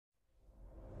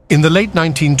In the late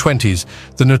 1920s,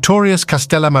 the notorious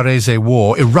Castellammarese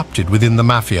War erupted within the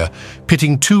Mafia,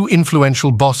 pitting two influential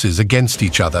bosses against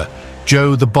each other,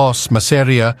 Joe the Boss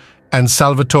Masseria and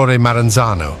Salvatore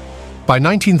Maranzano. By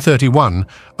 1931,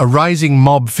 a rising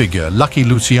mob figure, Lucky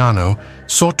Luciano,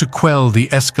 sought to quell the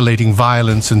escalating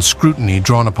violence and scrutiny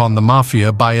drawn upon the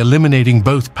Mafia by eliminating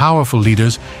both powerful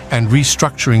leaders and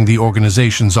restructuring the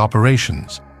organization's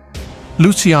operations.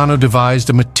 Luciano devised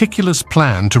a meticulous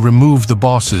plan to remove the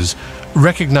bosses,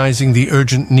 recognizing the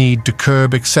urgent need to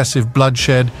curb excessive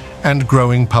bloodshed and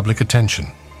growing public attention.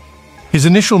 His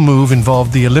initial move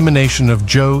involved the elimination of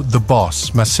Joe the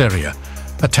Boss Masseria,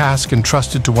 a task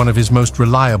entrusted to one of his most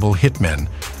reliable hitmen,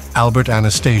 Albert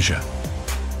Anastasia.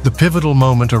 The pivotal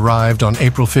moment arrived on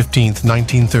April 15,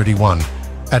 1931,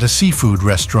 at a seafood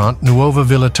restaurant, Nuova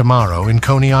Villa Tammaro in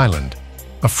Coney Island,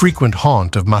 a frequent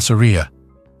haunt of Masseria.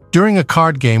 During a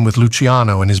card game with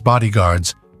Luciano and his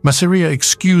bodyguards, Masseria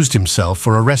excused himself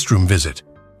for a restroom visit,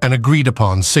 an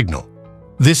agreed-upon signal.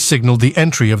 This signaled the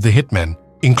entry of the hitmen,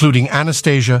 including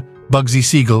Anastasia, Bugsy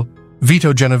Siegel,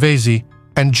 Vito Genovese,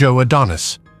 and Joe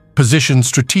Adonis, positioned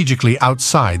strategically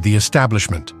outside the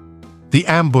establishment. The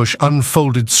ambush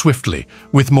unfolded swiftly,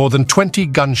 with more than 20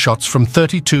 gunshots from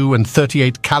 .32 and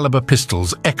 .38 caliber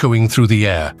pistols echoing through the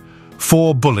air.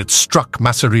 4 bullets struck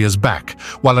Masseria's back,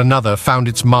 while another found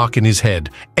its mark in his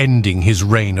head, ending his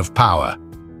reign of power.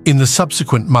 In the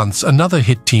subsequent months, another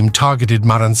hit team targeted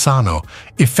Maranzano,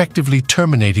 effectively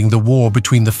terminating the war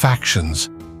between the factions.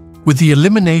 With the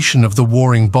elimination of the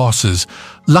warring bosses,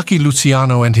 Lucky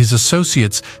Luciano and his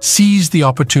associates seized the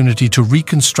opportunity to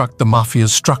reconstruct the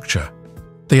Mafia's structure.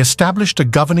 They established a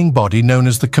governing body known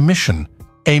as the Commission,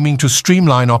 aiming to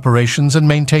streamline operations and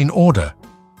maintain order.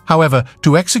 However,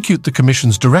 to execute the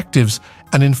Commission's directives,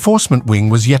 an enforcement wing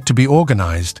was yet to be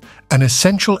organized, an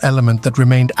essential element that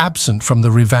remained absent from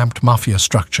the revamped Mafia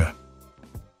structure.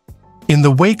 In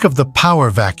the wake of the power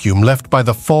vacuum left by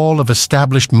the fall of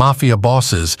established Mafia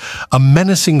bosses, a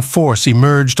menacing force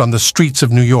emerged on the streets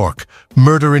of New York,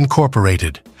 Murder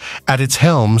Incorporated. At its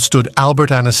helm stood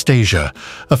Albert Anastasia,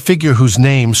 a figure whose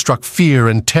name struck fear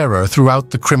and terror throughout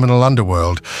the criminal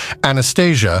underworld.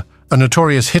 Anastasia, a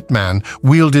notorious hitman,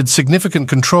 wielded significant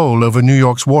control over New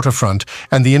York's waterfront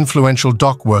and the influential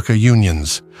dock worker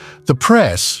unions. The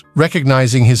press,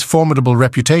 recognizing his formidable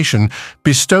reputation,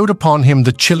 bestowed upon him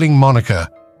the chilling moniker,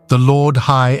 the Lord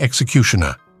High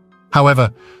Executioner.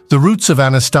 However, the roots of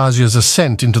Anastasia's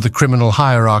ascent into the criminal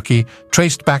hierarchy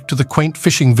traced back to the quaint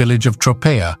fishing village of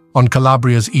Tropea on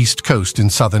Calabria's east coast in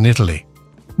southern Italy.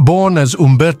 Born as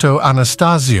Umberto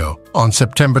Anastasio on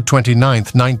September 29,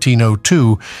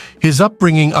 1902, his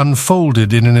upbringing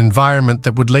unfolded in an environment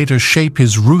that would later shape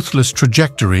his ruthless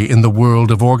trajectory in the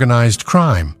world of organized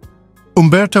crime.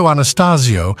 Umberto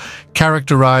Anastasio,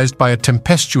 characterized by a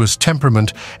tempestuous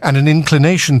temperament and an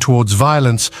inclination towards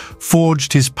violence,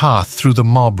 forged his path through the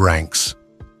mob ranks.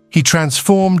 He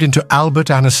transformed into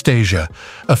Albert Anastasia,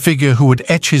 a figure who would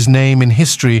etch his name in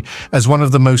history as one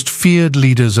of the most feared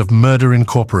leaders of Murder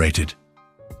Incorporated.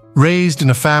 Raised in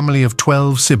a family of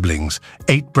 12 siblings,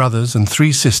 8 brothers and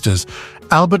 3 sisters,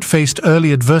 Albert faced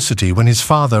early adversity when his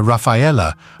father,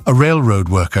 Raffaella, a railroad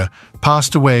worker,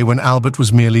 passed away when Albert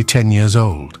was merely 10 years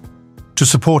old. To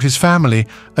support his family,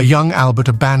 a young Albert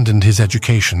abandoned his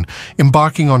education,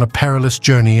 embarking on a perilous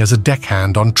journey as a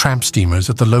deckhand on tramp steamers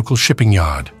at the local shipping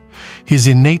yard. His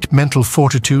innate mental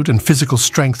fortitude and physical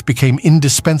strength became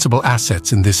indispensable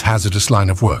assets in this hazardous line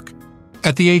of work.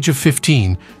 At the age of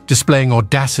 15, displaying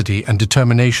audacity and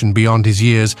determination beyond his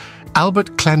years,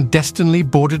 Albert clandestinely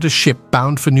boarded a ship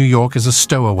bound for New York as a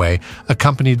stowaway,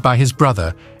 accompanied by his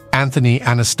brother, Anthony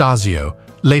Anastasio,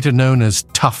 later known as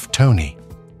Tough Tony.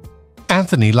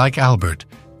 Anthony, like Albert,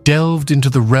 delved into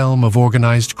the realm of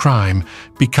organized crime,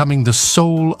 becoming the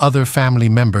sole other family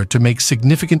member to make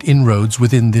significant inroads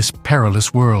within this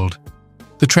perilous world.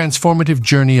 The transformative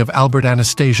journey of Albert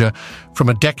Anastasia, from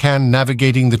a deckhand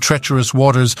navigating the treacherous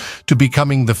waters to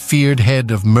becoming the feared head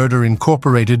of Murder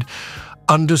Incorporated,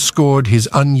 underscored his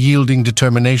unyielding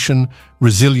determination,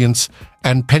 resilience,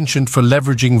 and penchant for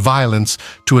leveraging violence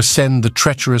to ascend the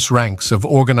treacherous ranks of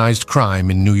organized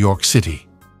crime in New York City.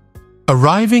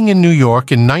 Arriving in New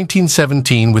York in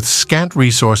 1917 with scant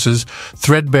resources,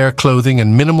 threadbare clothing,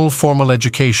 and minimal formal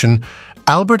education,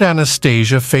 Albert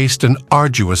Anastasia faced an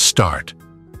arduous start.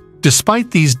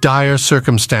 Despite these dire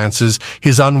circumstances,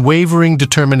 his unwavering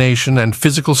determination and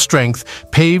physical strength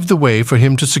paved the way for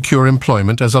him to secure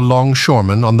employment as a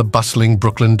longshoreman on the bustling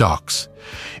Brooklyn docks.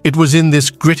 It was in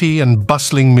this gritty and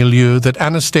bustling milieu that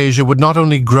Anastasia would not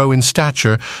only grow in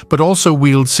stature, but also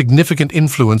wield significant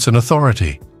influence and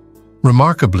authority.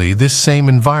 Remarkably, this same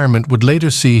environment would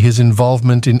later see his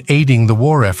involvement in aiding the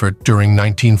war effort during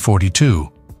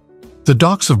 1942. The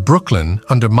docks of Brooklyn,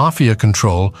 under Mafia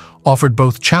control, offered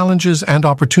both challenges and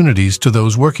opportunities to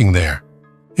those working there.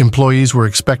 Employees were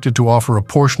expected to offer a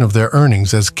portion of their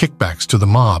earnings as kickbacks to the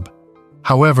mob.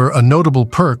 However, a notable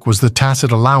perk was the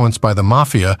tacit allowance by the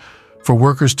Mafia for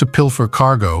workers to pilfer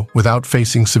cargo without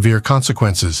facing severe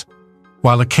consequences.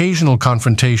 While occasional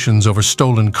confrontations over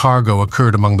stolen cargo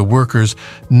occurred among the workers,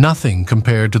 nothing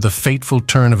compared to the fateful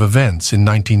turn of events in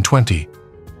 1920.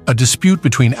 A dispute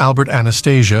between Albert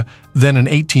Anastasia, then an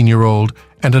 18-year-old,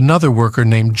 and another worker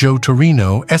named Joe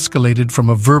Torino escalated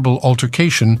from a verbal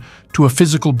altercation to a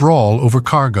physical brawl over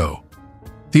cargo.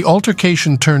 The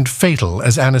altercation turned fatal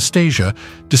as Anastasia,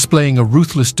 displaying a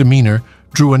ruthless demeanor,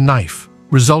 drew a knife,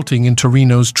 resulting in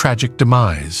Torino's tragic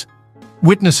demise.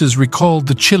 Witnesses recalled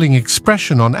the chilling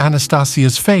expression on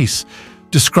Anastasia's face,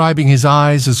 describing his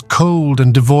eyes as cold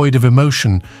and devoid of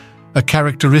emotion, a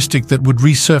characteristic that would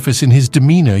resurface in his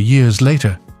demeanor years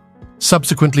later.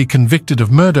 Subsequently convicted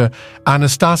of murder,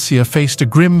 Anastasia faced a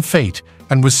grim fate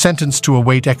and was sentenced to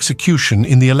await execution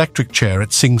in the electric chair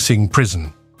at Sing Sing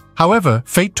prison. However,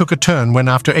 fate took a turn when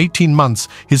after 18 months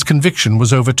his conviction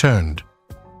was overturned.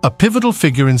 A pivotal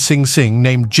figure in Sing Sing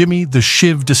named Jimmy the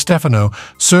Shiv DeStefano,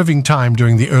 serving time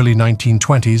during the early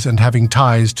 1920s and having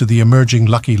ties to the emerging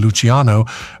Lucky Luciano,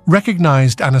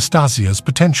 recognized Anastasia's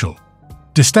potential.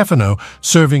 DeStefano,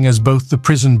 serving as both the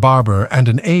prison barber and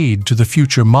an aide to the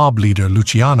future mob leader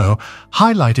Luciano,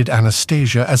 highlighted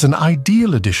Anastasia as an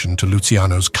ideal addition to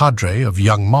Luciano's cadre of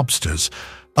young mobsters,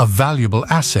 a valuable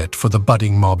asset for the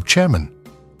budding mob chairman.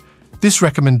 This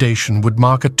recommendation would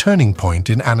mark a turning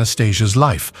point in Anastasia's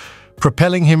life,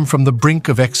 propelling him from the brink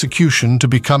of execution to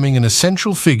becoming an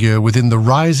essential figure within the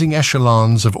rising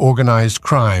echelons of organized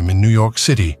crime in New York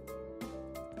City.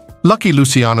 Lucky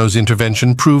Luciano's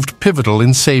intervention proved pivotal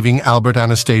in saving Albert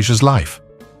Anastasia's life.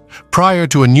 Prior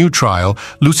to a new trial,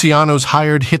 Luciano's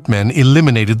hired hitmen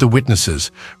eliminated the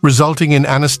witnesses, resulting in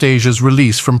Anastasia's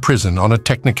release from prison on a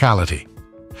technicality.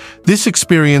 This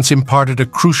experience imparted a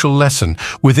crucial lesson.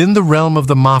 Within the realm of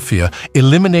the Mafia,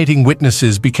 eliminating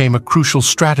witnesses became a crucial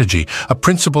strategy, a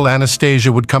principle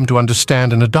Anastasia would come to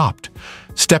understand and adopt.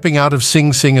 Stepping out of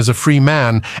Sing Sing as a free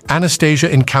man,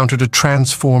 Anastasia encountered a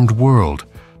transformed world.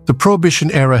 The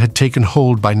Prohibition era had taken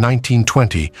hold by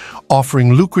 1920,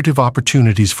 offering lucrative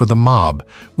opportunities for the mob,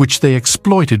 which they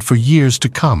exploited for years to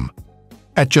come.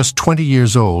 At just 20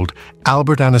 years old,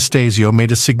 Albert Anastasia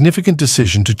made a significant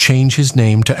decision to change his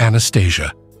name to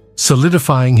Anastasia,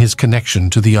 solidifying his connection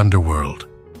to the underworld.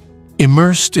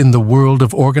 Immersed in the world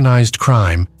of organized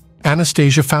crime,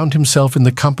 Anastasia found himself in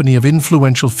the company of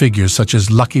influential figures such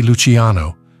as Lucky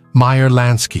Luciano, Meyer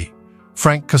Lansky,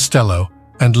 Frank Costello,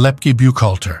 and Lepke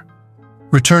Buchalter.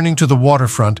 Returning to the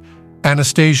waterfront,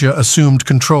 Anastasia assumed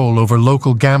control over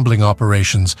local gambling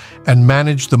operations and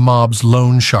managed the mob's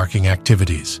loan sharking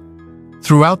activities.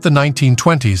 Throughout the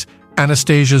 1920s,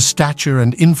 Anastasia's stature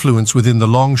and influence within the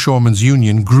Longshoremen's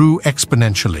Union grew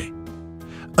exponentially.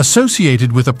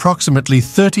 Associated with approximately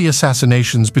 30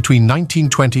 assassinations between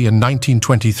 1920 and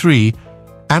 1923,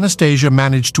 Anastasia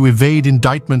managed to evade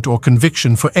indictment or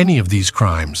conviction for any of these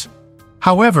crimes.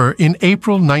 However, in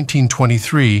April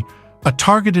 1923, a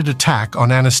targeted attack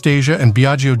on Anastasia and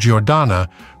Biagio Giordana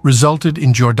resulted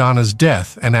in Giordana's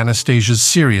death and Anastasia's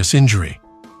serious injury.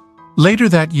 Later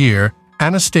that year,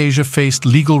 Anastasia faced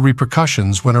legal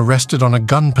repercussions when arrested on a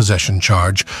gun possession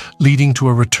charge, leading to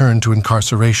a return to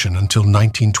incarceration until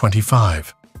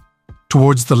 1925.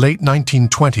 Towards the late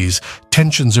 1920s,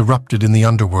 tensions erupted in the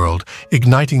underworld,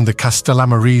 igniting the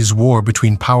Castellammarese War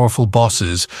between powerful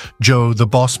bosses, Joe the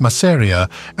Boss Masseria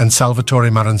and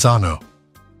Salvatore Maranzano.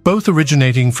 Both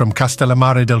originating from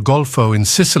Castellamare del Golfo in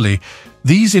Sicily,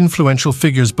 these influential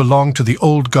figures belonged to the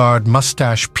old guard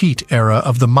Mustache Pete era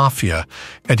of the Mafia,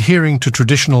 adhering to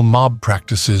traditional mob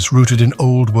practices rooted in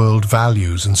old-world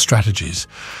values and strategies.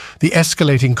 The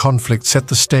escalating conflict set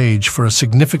the stage for a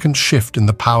significant shift in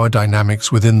the power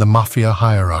dynamics within the Mafia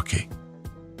hierarchy.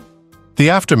 The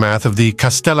aftermath of the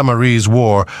Castellammarese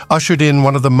War ushered in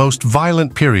one of the most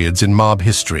violent periods in mob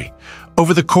history.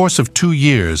 Over the course of 2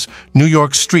 years, New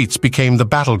York streets became the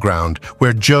battleground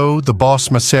where Joe, the Boss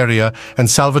Masseria, and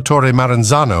Salvatore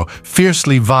Maranzano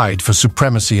fiercely vied for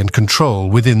supremacy and control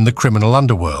within the criminal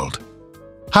underworld.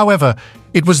 However,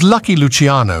 it was Lucky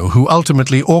Luciano who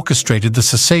ultimately orchestrated the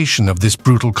cessation of this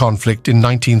brutal conflict in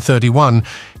 1931,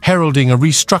 heralding a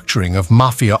restructuring of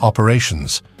Mafia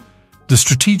operations. The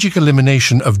strategic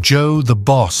elimination of Joe the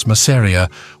Boss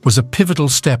Masseria was a pivotal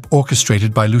step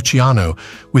orchestrated by Luciano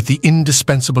with the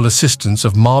indispensable assistance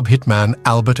of mob hitman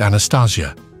Albert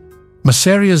Anastasia.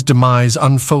 Masseria's demise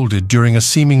unfolded during a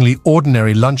seemingly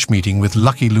ordinary lunch meeting with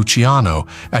Lucky Luciano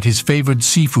at his favored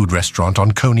seafood restaurant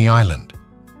on Coney Island.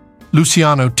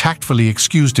 Luciano tactfully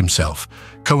excused himself,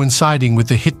 coinciding with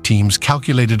the hit team's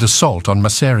calculated assault on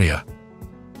Masseria.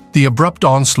 The abrupt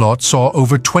onslaught saw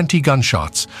over 20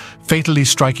 gunshots, fatally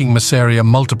striking Masseria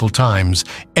multiple times,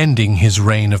 ending his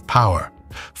reign of power.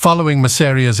 Following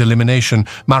Masseria's elimination,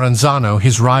 Maranzano,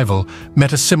 his rival,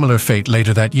 met a similar fate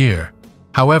later that year.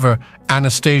 However,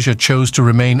 Anastasia chose to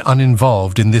remain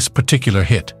uninvolved in this particular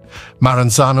hit.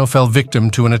 Maranzano fell victim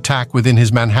to an attack within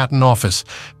his Manhattan office,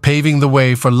 paving the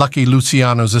way for Lucky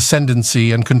Luciano's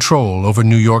ascendancy and control over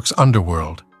New York's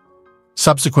underworld.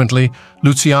 Subsequently,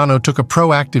 Luciano took a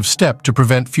proactive step to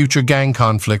prevent future gang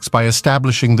conflicts by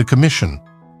establishing the Commission,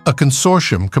 a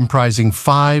consortium comprising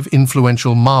 5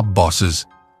 influential mob bosses.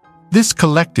 This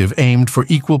collective aimed for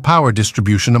equal power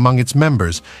distribution among its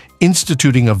members,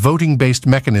 instituting a voting-based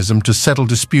mechanism to settle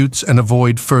disputes and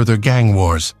avoid further gang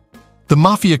wars. The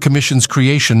Mafia Commission's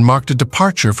creation marked a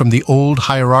departure from the old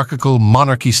hierarchical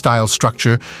monarchy-style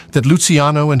structure that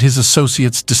Luciano and his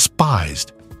associates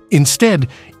despised. Instead,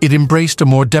 it embraced a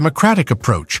more democratic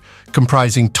approach,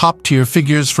 comprising top-tier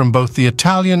figures from both the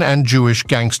Italian and Jewish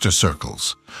gangster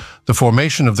circles. The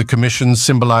formation of the commission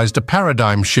symbolized a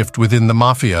paradigm shift within the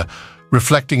Mafia,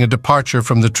 reflecting a departure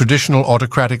from the traditional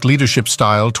autocratic leadership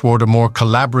style toward a more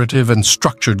collaborative and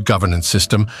structured governance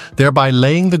system, thereby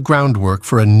laying the groundwork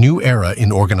for a new era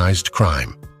in organized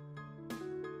crime.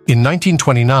 In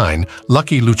 1929,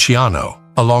 Lucky Luciano,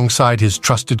 alongside his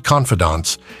trusted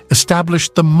confidants,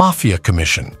 established the Mafia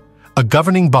Commission, a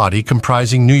governing body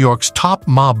comprising New York's top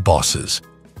mob bosses.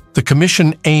 The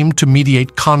commission aimed to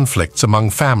mediate conflicts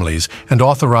among families and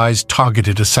authorize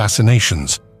targeted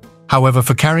assassinations. However,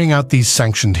 for carrying out these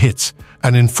sanctioned hits,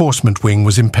 an enforcement wing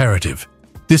was imperative.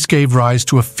 This gave rise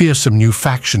to a fearsome new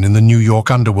faction in the New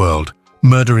York underworld,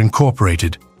 Murder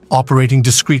Incorporated, operating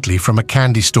discreetly from a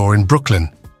candy store in Brooklyn.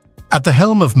 At the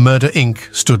helm of Murder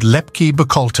Inc. stood Lepke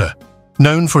Buchalter,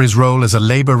 known for his role as a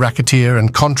labor racketeer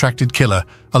and contracted killer,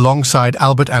 alongside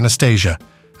Albert Anastasia,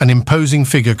 an imposing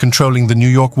figure controlling the New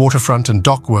York waterfront and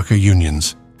dock worker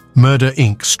unions. Murder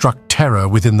Inc. struck terror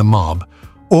within the mob,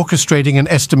 orchestrating an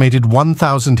estimated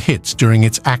 1,000 hits during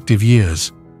its active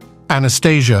years.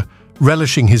 Anastasia,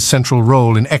 relishing his central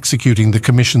role in executing the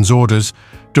Commission's orders,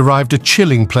 derived a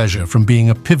chilling pleasure from being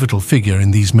a pivotal figure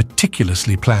in these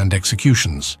meticulously planned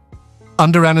executions.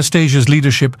 Under Anastasia's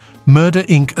leadership, Murder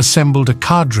Inc. assembled a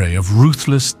cadre of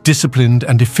ruthless, disciplined,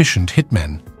 and efficient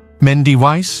hitmen. Mendy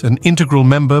Weiss, an integral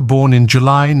member born in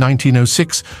July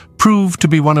 1906, proved to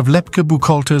be one of Lepke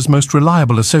Buchalter's most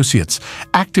reliable associates,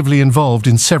 actively involved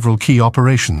in several key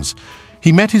operations.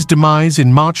 He met his demise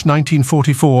in March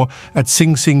 1944 at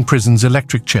Sing Sing Prison's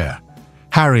electric chair.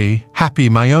 Harry Happy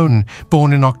Mayone,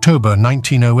 born in October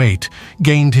 1908,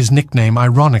 gained his nickname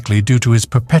ironically due to his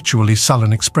perpetually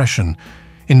sullen expression.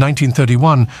 In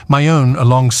 1931, Mayone,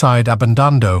 alongside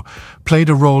Abandando, played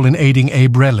a role in aiding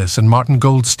Abe Reles and Martin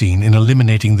Goldstein in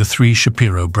eliminating the 3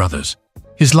 Shapiro brothers.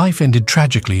 His life ended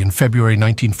tragically in February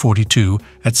 1942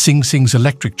 at Sing Sing's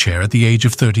electric chair at the age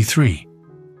of 33.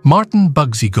 Martin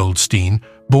Bugsy Goldstein,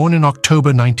 born in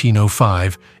October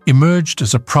 1905, emerged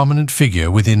as a prominent figure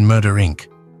within Murder Inc.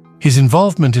 His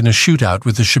involvement in a shootout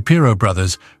with the Shapiro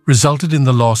brothers resulted in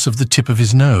the loss of the tip of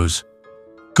his nose.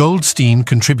 Goldstein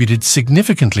contributed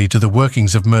significantly to the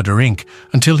workings of Murder Inc.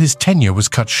 until his tenure was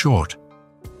cut short.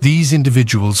 These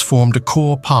individuals formed a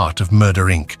core part of Murder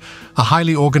Inc., a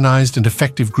highly organized and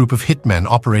effective group of hitmen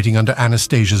operating under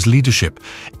Anastasia's leadership,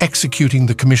 executing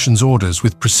the Commission's orders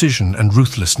with precision and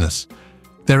ruthlessness.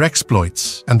 Their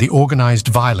exploits and the organized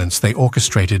violence they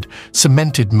orchestrated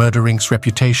cemented Murder Inc.'s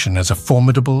reputation as a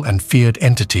formidable and feared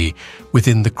entity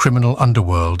within the criminal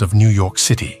underworld of New York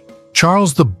City.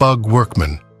 Charles the Bug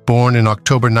Workman, born in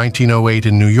October 1908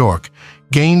 in New York,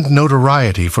 gained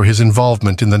notoriety for his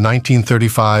involvement in the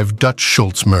 1935 Dutch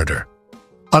Schultz murder.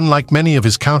 Unlike many of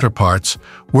his counterparts,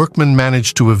 Workman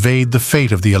managed to evade the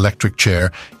fate of the electric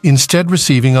chair, instead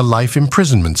receiving a life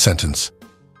imprisonment sentence.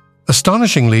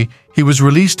 Astonishingly, he was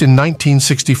released in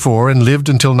 1964 and lived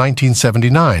until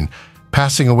 1979,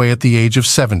 passing away at the age of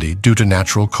 70 due to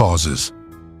natural causes.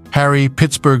 Harry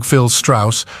Pittsburgh Phil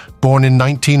Strauss, born in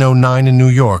 1909 in New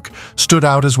York, stood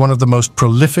out as one of the most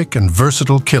prolific and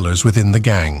versatile killers within the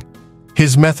gang.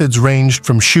 His methods ranged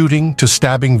from shooting to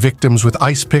stabbing victims with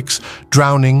ice picks,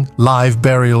 drowning, live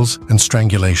burials, and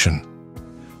strangulation.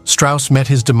 Strauss met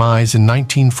his demise in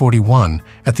 1941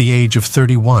 at the age of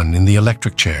 31 in the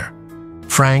electric chair.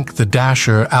 Frank the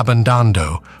Dasher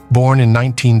Abandando, born in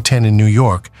 1910 in New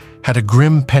York, had a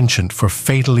grim penchant for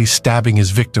fatally stabbing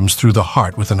his victims through the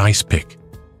heart with an ice pick,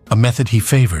 a method he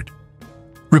favored.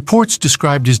 Reports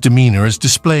described his demeanor as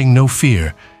displaying no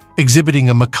fear, exhibiting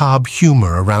a macabre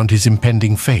humor around his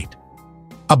impending fate.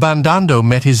 Abandando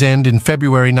met his end in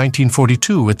February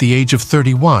 1942 at the age of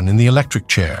 31 in the electric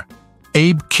chair.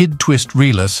 Abe Kid Twist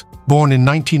Relis, born in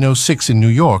 1906 in New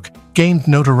York, gained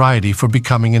notoriety for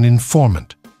becoming an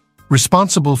informant.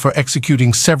 Responsible for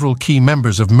executing several key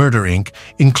members of Murder Inc.,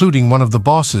 including one of the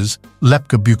bosses,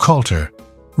 Lepke Buchalter,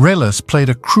 Relis played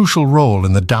a crucial role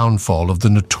in the downfall of the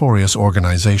notorious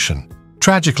organization.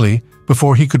 Tragically,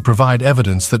 before he could provide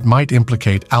evidence that might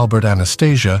implicate Albert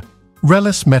Anastasia,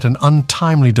 Relis met an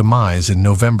untimely demise in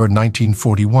November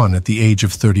 1941 at the age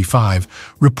of 35,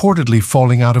 reportedly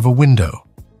falling out of a window.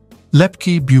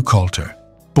 Lepke Buchalter,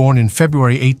 born in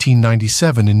February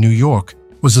 1897 in New York,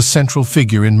 was a central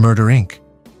figure in Murder Inc.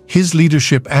 His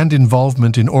leadership and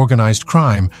involvement in organized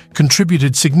crime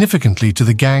contributed significantly to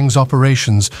the gang's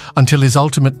operations until his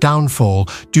ultimate downfall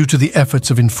due to the efforts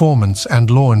of informants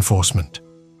and law enforcement.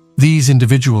 These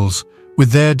individuals,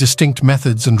 with their distinct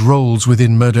methods and roles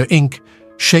within Murder Inc.,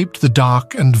 shaped the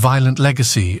dark and violent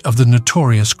legacy of the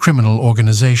notorious criminal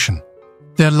organization.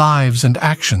 Their lives and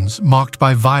actions, marked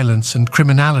by violence and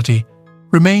criminality,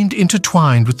 remained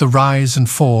intertwined with the rise and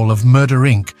fall of Murder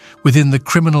Inc. within the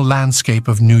criminal landscape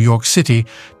of New York City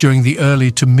during the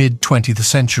early to mid-20th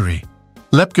century.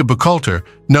 Lepke Buchalter,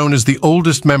 known as the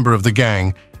oldest member of the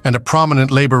gang and a prominent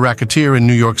labor racketeer in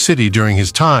New York City during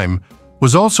his time,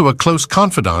 was also a close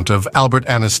confidant of Albert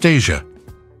Anastasia.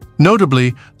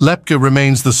 Notably, Lepke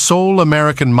remains the sole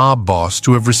American mob boss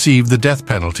to have received the death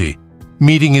penalty,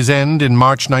 meeting his end in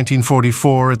March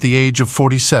 1944 at the age of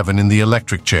 47 in the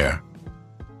electric chair.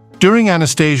 During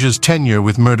Anastasia's tenure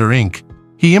with Murder Inc.,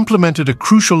 he implemented a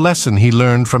crucial lesson he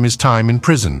learned from his time in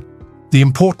prison: the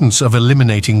importance of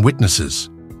eliminating witnesses.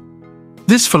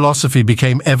 This philosophy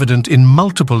became evident in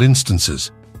multiple instances.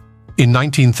 In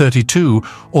 1932,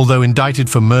 although indicted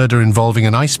for murder involving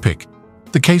an ice pick,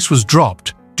 the case was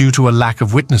dropped due to a lack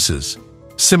of witnesses.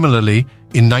 Similarly,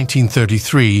 in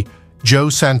 1933, Joe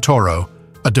Santoro,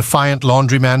 a defiant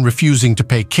laundryman refusing to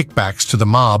pay kickbacks to the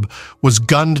mob, was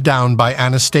gunned down by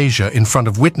Anastasia in front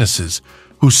of witnesses,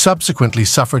 who subsequently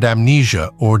suffered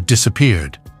amnesia or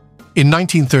disappeared. In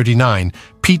 1939,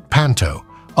 Pete Panto,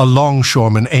 a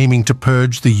longshoreman aiming to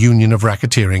purge the union of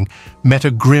racketeering, met a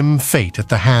grim fate at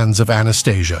the hands of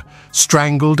Anastasia,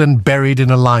 strangled and buried in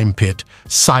a lime pit,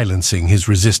 silencing his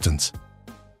resistance.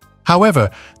 However,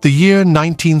 the year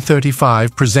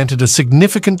 1935 presented a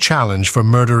significant challenge for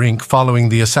Murder Inc. following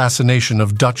the assassination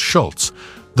of Dutch Schultz,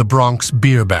 the Bronx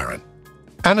beer baron.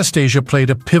 Anastasia played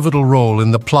a pivotal role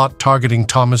in the plot targeting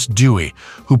Thomas Dewey,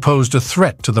 who posed a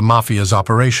threat to the Mafia's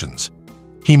operations.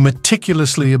 He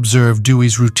meticulously observed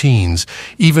Dewey's routines,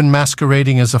 even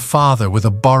masquerading as a father with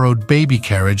a borrowed baby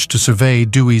carriage to survey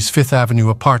Dewey's Fifth Avenue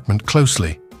apartment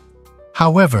closely.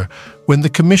 However, when the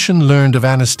commission learned of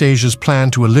Anastasia's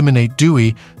plan to eliminate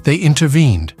Dewey, they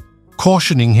intervened,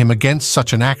 cautioning him against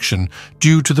such an action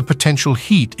due to the potential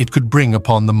heat it could bring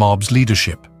upon the mob's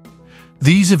leadership.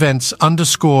 These events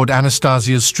underscored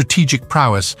Anastasia's strategic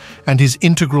prowess and his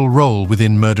integral role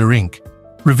within Murder Inc.,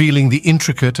 revealing the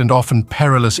intricate and often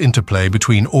perilous interplay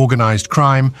between organized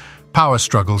crime, power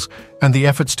struggles, and the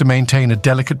efforts to maintain a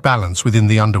delicate balance within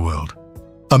the underworld.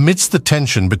 Amidst the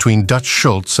tension between Dutch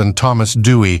Schultz and Thomas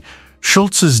Dewey,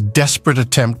 Schultz's desperate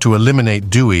attempt to eliminate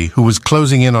Dewey, who was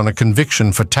closing in on a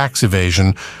conviction for tax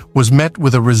evasion, was met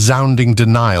with a resounding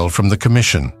denial from the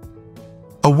commission.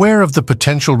 Aware of the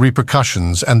potential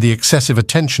repercussions and the excessive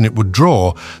attention it would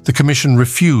draw, the commission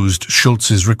refused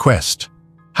Schultz's request.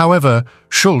 However,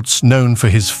 Schultz, known for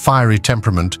his fiery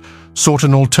temperament, sought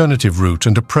an alternative route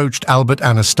and approached Albert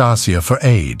Anastasia for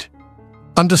aid.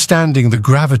 Understanding the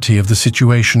gravity of the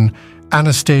situation,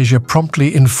 Anastasia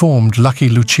promptly informed Lucky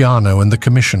Luciano and the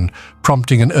commission,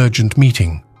 prompting an urgent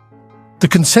meeting. The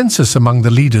consensus among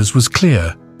the leaders was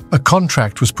clear. A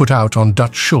contract was put out on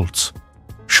Dutch Schultz.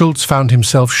 Schultz found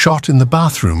himself shot in the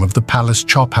bathroom of the Palace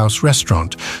Chop House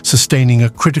restaurant, sustaining a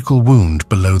critical wound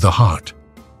below the heart.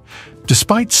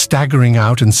 Despite staggering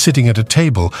out and sitting at a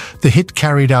table, the hit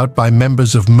carried out by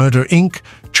members of Murder Inc.,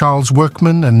 Charles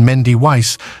Workman and Mendy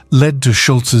Weiss led to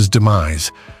Schultz's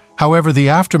demise. However, the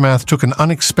aftermath took an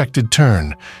unexpected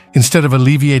turn. Instead of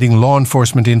alleviating law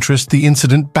enforcement interest, the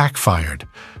incident backfired.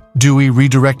 Dewey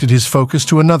redirected his focus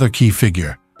to another key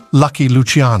figure, Lucky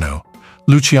Luciano.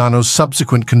 Luciano's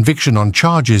subsequent conviction on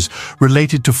charges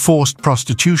related to forced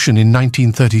prostitution in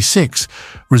 1936,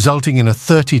 resulting in a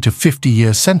 30 to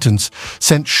 50-year sentence,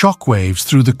 sent shockwaves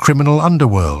through the criminal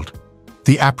underworld.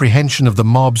 The apprehension of the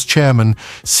mob's chairman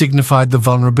signified the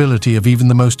vulnerability of even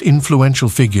the most influential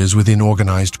figures within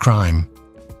organized crime.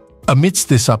 Amidst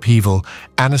this upheaval,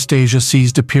 Anastasia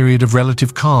seized a period of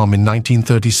relative calm in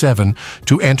 1937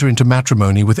 to enter into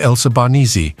matrimony with Elsa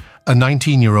Barnesi, a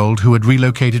 19-year-old who had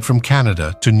relocated from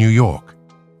Canada to New York.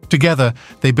 Together,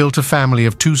 they built a family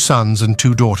of 2 sons and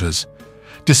 2 daughters.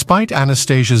 Despite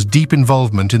Anastasia's deep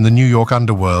involvement in the New York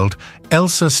underworld,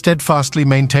 Elsa steadfastly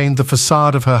maintained the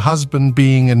facade of her husband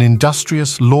being an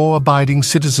industrious, law-abiding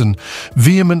citizen,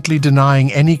 vehemently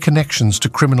denying any connections to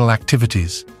criminal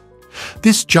activities.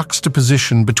 This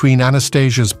juxtaposition between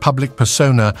Anastasia's public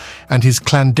persona and his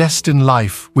clandestine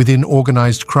life within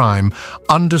organized crime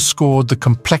underscored the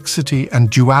complexity and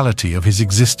duality of his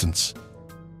existence.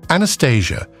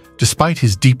 Anastasia, despite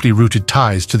his deeply rooted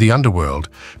ties to the underworld,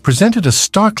 presented a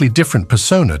starkly different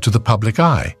persona to the public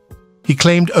eye. He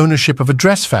claimed ownership of a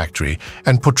dress factory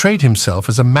and portrayed himself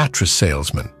as a mattress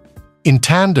salesman. In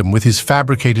tandem with his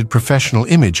fabricated professional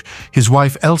image, his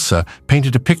wife Elsa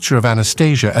painted a picture of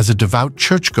Anastasia as a devout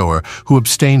churchgoer who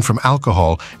abstained from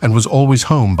alcohol and was always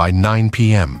home by 9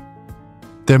 p.m.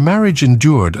 Their marriage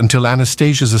endured until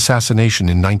Anastasia's assassination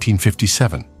in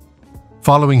 1957.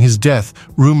 Following his death,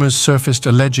 rumors surfaced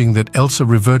alleging that Elsa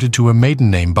reverted to her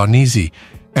maiden name, Barnesi,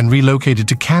 and relocated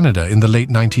to Canada in the late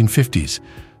 1950s.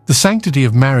 The sanctity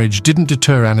of marriage didn't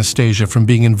deter Anastasia from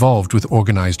being involved with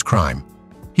organized crime.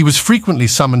 He was frequently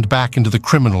summoned back into the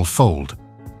criminal fold.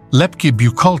 Lepke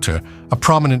Buchalter, a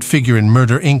prominent figure in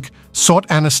Murder, Inc.,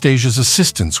 sought Anastasia's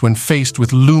assistance when faced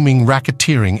with looming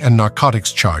racketeering and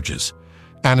narcotics charges.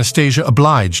 Anastasia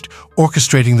obliged,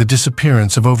 orchestrating the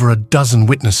disappearance of over a dozen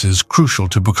witnesses crucial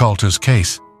to Buchalter's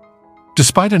case.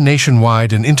 Despite a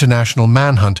nationwide and international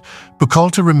manhunt,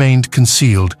 Buchalter remained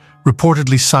concealed,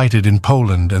 reportedly sighted in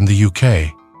Poland and the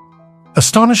UK.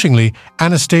 Astonishingly,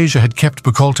 Anastasia had kept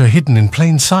Buchalter hidden in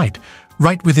plain sight,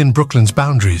 right within Brooklyn's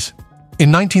boundaries. In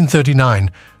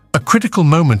 1939, a critical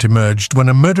moment emerged when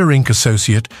a Murder, Inc.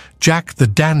 associate, Jack the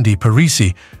Dandy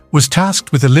Parisi, was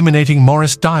tasked with eliminating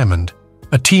Morris Diamond,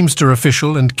 a Teamster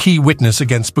official and key witness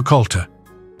against Buchalter.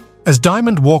 As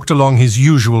Diamond walked along his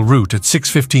usual route at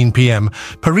 6:15 p.m.,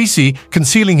 Parisi,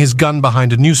 concealing his gun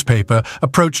behind a newspaper,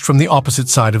 approached from the opposite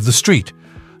side of the street.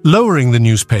 Lowering the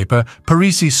newspaper,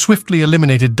 Parisi swiftly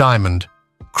eliminated Diamond,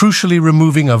 crucially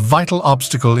removing a vital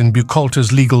obstacle in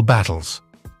Buchalter's legal battles.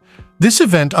 This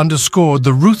event underscored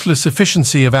the ruthless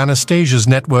efficiency of Anastasia's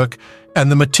network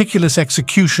and the meticulous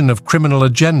execution of criminal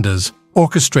agendas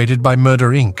orchestrated by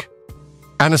Murder, Inc.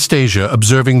 Anastasia,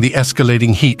 observing the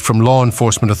escalating heat from law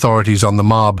enforcement authorities on the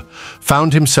mob,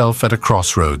 found himself at a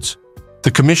crossroads. The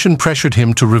commission pressured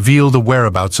him to reveal the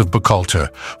whereabouts of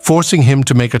Buchalter, forcing him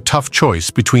to make a tough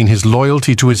choice between his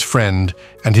loyalty to his friend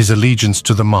and his allegiance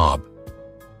to the mob.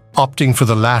 Opting for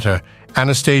the latter,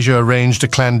 Anastasia arranged a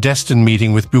clandestine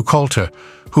meeting with Buchalter,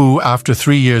 who, after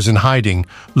 3 years in hiding,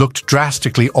 looked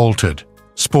drastically altered,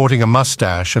 sporting a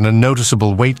mustache and a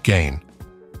noticeable weight gain.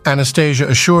 Anastasia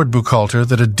assured Buchalter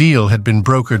that a deal had been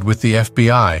brokered with the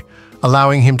FBI,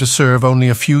 allowing him to serve only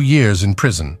a few years in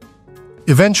prison.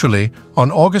 Eventually,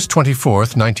 on August 24,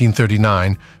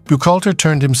 1939, Buchalter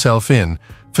turned himself in,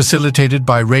 facilitated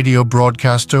by radio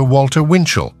broadcaster Walter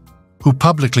Winchell, who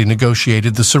publicly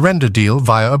negotiated the surrender deal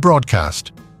via a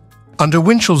broadcast. Under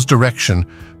Winchell's direction,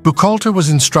 Buchalter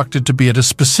was instructed to be at a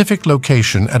specific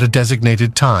location at a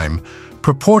designated time,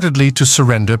 purportedly to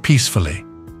surrender peacefully.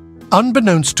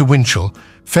 Unbeknownst to Winchell,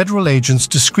 federal agents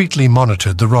discreetly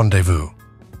monitored the rendezvous.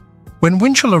 When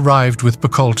Winchell arrived with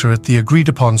Buchalter at the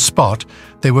agreed-upon spot,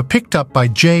 they were picked up by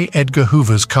J. Edgar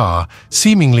Hoover's car,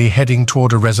 seemingly heading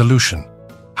toward a resolution.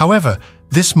 However,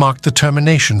 this marked the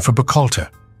termination for Buchalter.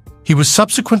 He was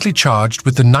subsequently charged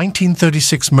with the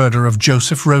 1936 murder of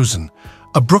Joseph Rosen,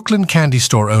 a Brooklyn candy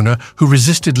store owner who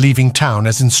resisted leaving town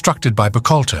as instructed by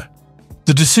Buchalter.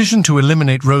 The decision to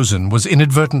eliminate Rosen was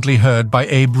inadvertently heard by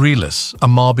Abe Relis, a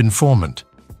mob informant.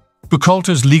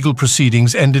 Buchalter's legal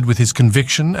proceedings ended with his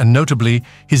conviction and, notably,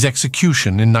 his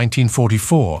execution in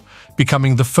 1944,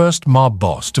 becoming the first mob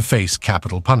boss to face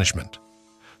capital punishment.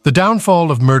 The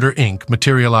downfall of Murder, Inc.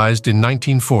 materialized in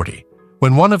 1940,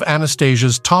 when one of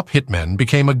Anastasia's top hitmen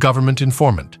became a government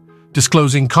informant,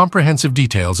 disclosing comprehensive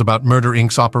details about Murder,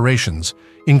 Inc.'s operations,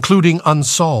 including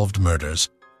unsolved murders,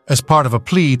 as part of a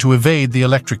plea to evade the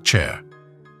electric chair.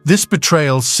 This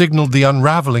betrayal signaled the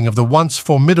unraveling of the once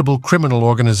formidable criminal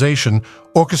organization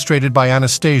orchestrated by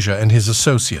Anastasia and his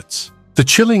associates. The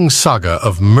chilling saga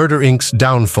of Murder Inc.'s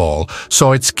downfall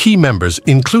saw its key members,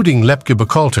 including Lepke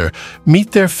Buchalter,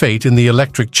 meet their fate in the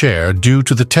electric chair due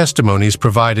to the testimonies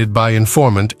provided by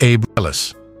informant Abe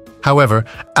Reles. However,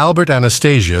 Albert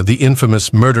Anastasia, the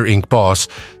infamous Murder Inc. boss,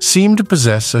 seemed to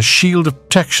possess a shield of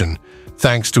protection,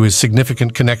 thanks to his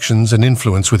significant connections and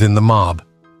influence within the mob.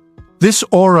 This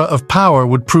aura of power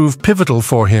would prove pivotal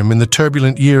for him in the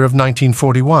turbulent year of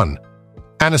 1941.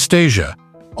 Anastasia,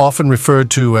 often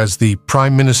referred to as the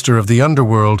Prime Minister of the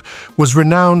Underworld, was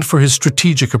renowned for his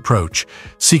strategic approach,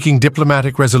 seeking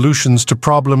diplomatic resolutions to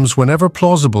problems whenever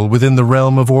plausible within the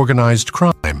realm of organized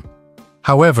crime.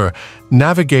 However,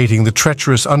 navigating the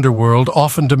treacherous underworld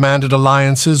often demanded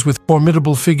alliances with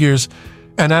formidable figures,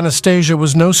 and Anastasia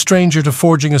was no stranger to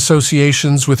forging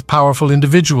associations with powerful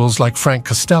individuals like Frank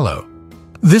Costello.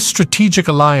 This strategic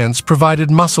alliance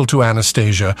provided muscle to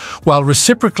Anastasia, while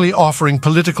reciprocally offering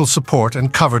political support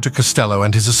and cover to Costello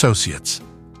and his associates.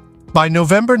 By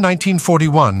November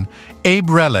 1941, Abe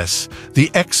Reles,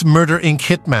 the ex-Murder Inc.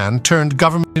 hitman turned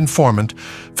government informant,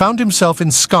 found himself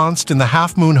ensconced in the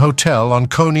Half Moon Hotel on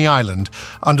Coney Island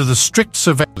under the strict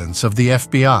surveillance of the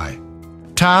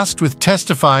FBI. Tasked with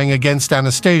testifying against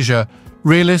Anastasia,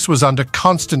 Reles was under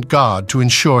constant guard to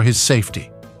ensure his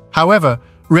safety. However,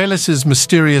 Reles's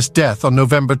mysterious death on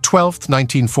November 12,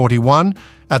 1941,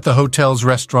 at the hotel's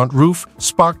restaurant roof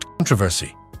sparked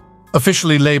controversy.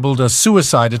 Officially labeled a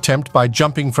suicide attempt by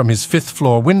jumping from his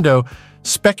fifth-floor window,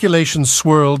 speculation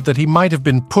swirled that he might have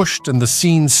been pushed and the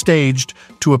scene staged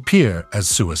to appear as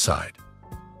suicide.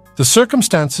 The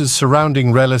circumstances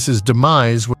surrounding Reles's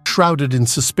demise were shrouded in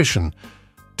suspicion.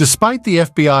 Despite the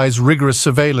FBI's rigorous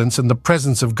surveillance and the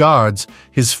presence of guards,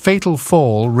 his fatal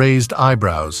fall raised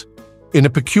eyebrows. In a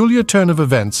peculiar turn of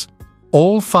events,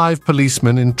 all 5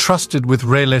 policemen entrusted with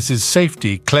Reles's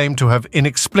safety claimed to have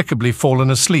inexplicably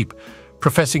fallen asleep,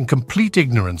 professing complete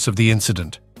ignorance of the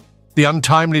incident. The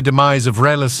untimely demise of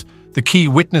Reles, the key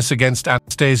witness against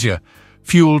Anastasia,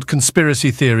 fueled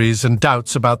conspiracy theories and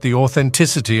doubts about the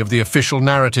authenticity of the official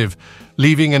narrative,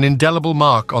 leaving an indelible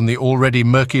mark on the already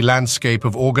murky landscape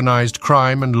of organized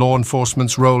crime and law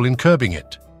enforcement's role in curbing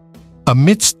it.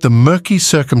 Amidst the murky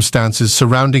circumstances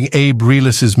surrounding Abe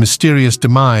Reles's mysterious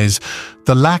demise,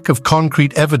 the lack of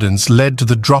concrete evidence led to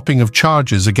the dropping of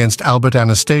charges against Albert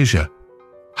Anastasia.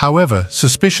 However,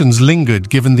 suspicions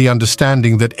lingered given the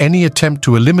understanding that any attempt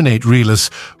to eliminate Reles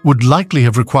would likely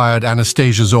have required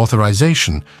Anastasia's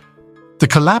authorization. The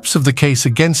collapse of the case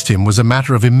against him was a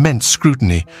matter of immense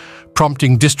scrutiny,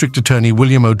 prompting District Attorney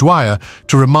William O'Dwyer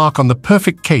to remark on the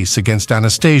perfect case against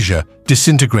Anastasia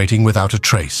disintegrating without a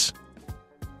trace.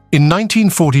 In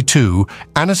 1942,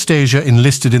 Anastasia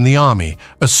enlisted in the army,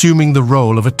 assuming the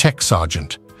role of a tech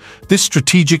sergeant. This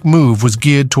strategic move was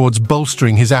geared towards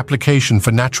bolstering his application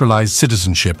for naturalized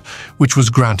citizenship, which was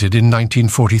granted in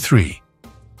 1943.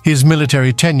 His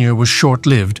military tenure was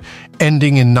short-lived,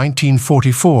 ending in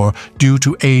 1944 due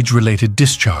to age-related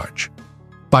discharge.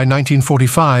 By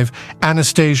 1945,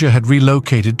 Anastasia had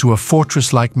relocated to a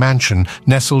fortress-like mansion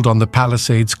nestled on the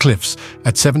Palisades Cliffs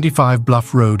at 75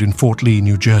 Bluff Road in Fort Lee,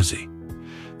 New Jersey.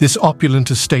 This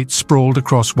opulent estate sprawled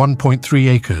across 1.3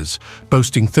 acres,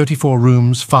 boasting 34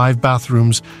 rooms, 5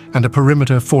 bathrooms, and a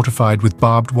perimeter fortified with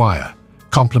barbed wire,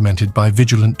 complemented by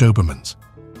vigilant Dobermans.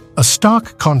 A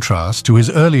stark contrast to his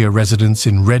earlier residence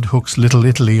in Red Hook's Little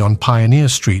Italy on Pioneer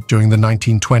Street during the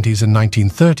 1920s and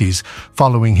 1930s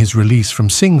following his release from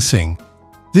Sing Sing.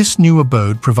 This new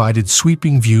abode provided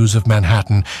sweeping views of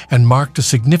Manhattan and marked a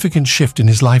significant shift in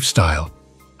his lifestyle.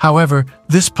 However,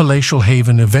 this palatial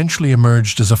haven eventually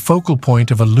emerged as a focal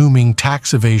point of a looming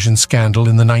tax evasion scandal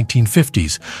in the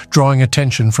 1950s, drawing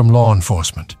attention from law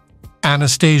enforcement.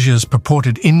 Anastasia's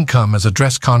purported income as a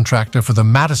dress contractor for the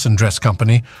Madison Dress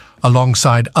Company,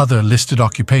 alongside other listed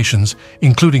occupations,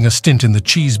 including a stint in the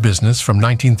cheese business from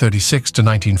 1936 to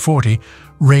 1940,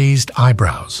 raised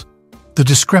eyebrows. The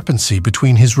discrepancy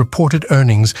between his reported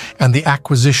earnings and the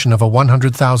acquisition of a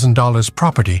 $100,000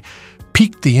 property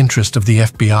piqued the interest of the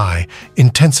FBI,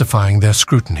 intensifying their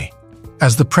scrutiny.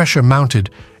 As the pressure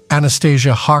mounted,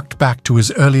 Anastasia harked back to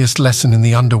his earliest lesson in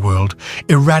the underworld: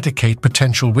 eradicate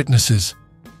potential witnesses.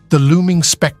 The looming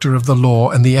specter of the law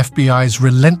and the FBI's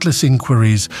relentless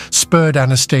inquiries spurred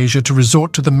Anastasia to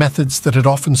resort to the methods that had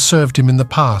often served him in the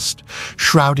past,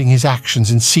 shrouding his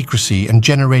actions in secrecy and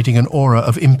generating an aura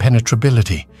of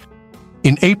impenetrability.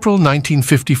 In April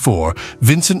 1954,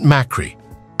 Vincent Macri,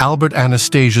 Albert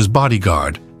Anastasia's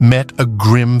bodyguard, met a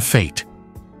grim fate.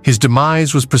 His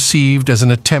demise was perceived as an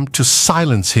attempt to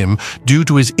silence him due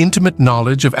to his intimate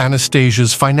knowledge of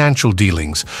Anastasia's financial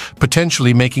dealings,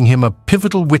 potentially making him a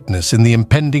pivotal witness in the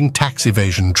impending tax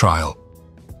evasion trial.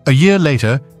 A year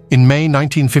later, in May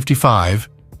 1955,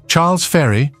 Charles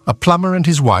Ferry, a plumber, and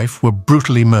his wife were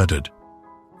brutally murdered.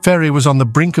 Ferry was on the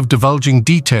brink of divulging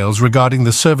details regarding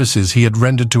the services he had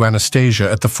rendered to Anastasia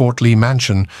at the Fort Lee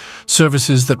mansion,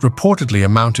 services that reportedly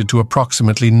amounted to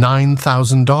approximately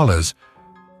 $9,000.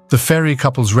 The Ferry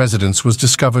couple's residence was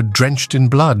discovered drenched in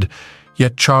blood,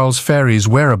 yet Charles Ferry's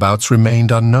whereabouts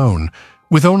remained unknown,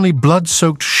 with only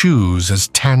blood-soaked shoes as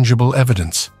tangible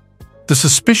evidence. The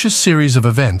suspicious series of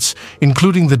events,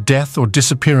 including the death or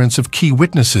disappearance of key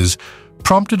witnesses,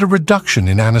 prompted a reduction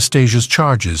in Anastasia's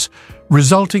charges,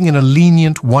 resulting in a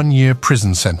lenient one-year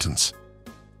prison sentence.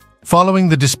 Following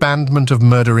the disbandment of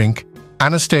Murder Inc.,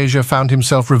 Anastasia found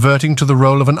himself reverting to the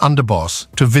role of an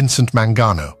underboss to Vincent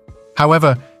Mangano.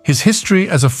 However, his history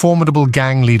as a formidable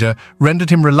gang leader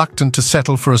rendered him reluctant to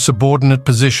settle for a subordinate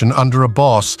position under a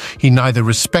boss he neither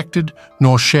respected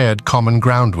nor shared common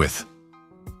ground with.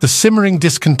 The simmering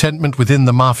discontentment within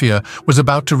the Mafia was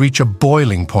about to reach a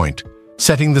boiling point,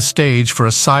 setting the stage for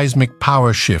a seismic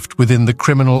power shift within the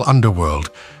criminal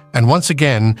underworld, and once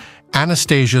again,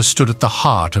 Anastasia stood at the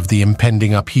heart of the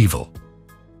impending upheaval.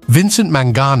 Vincent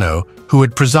Mangano, who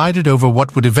had presided over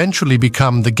what would eventually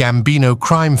become the Gambino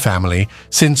crime family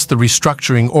since the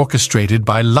restructuring orchestrated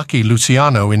by Lucky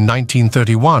Luciano in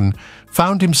 1931,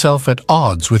 found himself at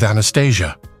odds with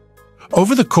Anastasia.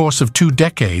 Over the course of 2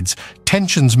 decades,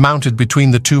 tensions mounted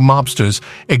between the two mobsters,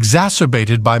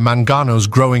 exacerbated by Mangano's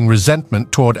growing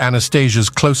resentment toward Anastasia's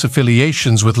close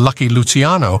affiliations with Lucky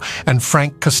Luciano and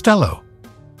Frank Costello.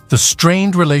 The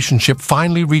strained relationship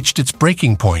finally reached its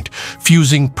breaking point,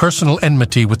 fusing personal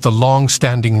enmity with the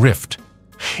long-standing rift.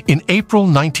 In April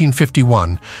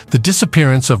 1951, the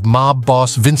disappearance of mob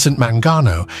boss Vincent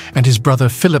Mangano and his brother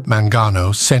Philip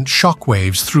Mangano sent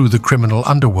shockwaves through the criminal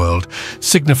underworld,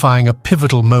 signifying a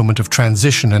pivotal moment of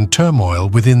transition and turmoil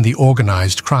within the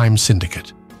organized crime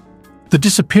syndicate. The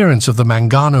disappearance of the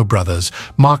Mangano brothers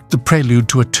marked the prelude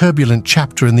to a turbulent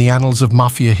chapter in the annals of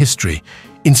Mafia history,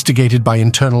 instigated by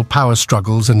internal power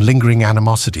struggles and lingering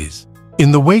animosities.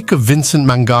 In the wake of Vincent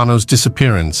Mangano's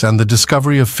disappearance and the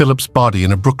discovery of Philip's body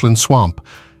in a Brooklyn swamp,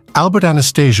 Albert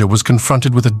Anastasia was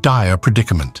confronted with a dire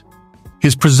predicament.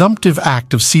 His presumptive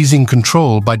act of seizing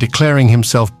control by declaring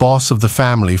himself boss of the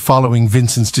family following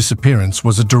Vincent's disappearance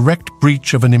was a direct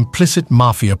breach of an implicit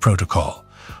Mafia protocol,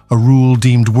 a rule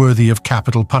deemed worthy of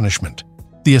capital punishment: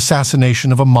 the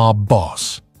assassination of a mob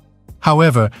boss.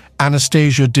 However,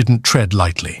 Anastasia didn't tread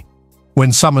lightly.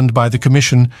 When summoned by the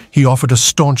commission, he offered a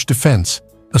staunch defense,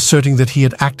 asserting that he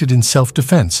had acted in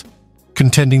self-defense,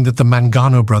 contending that the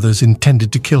Mangano brothers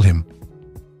intended to kill him.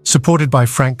 Supported by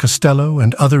Frank Costello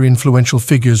and other influential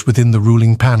figures within the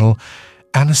ruling panel,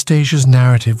 Anastasia's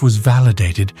narrative was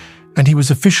validated, and he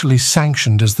was officially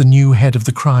sanctioned as the new head of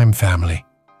the crime family.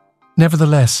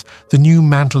 Nevertheless, the new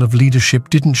mantle of leadership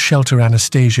didn't shelter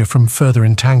Anastasia from further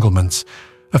entanglements.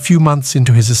 A few months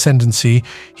into his ascendancy,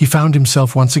 he found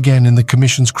himself once again in the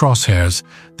Commission's crosshairs,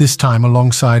 this time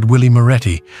alongside Willie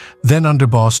Moretti, then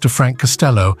underboss to Frank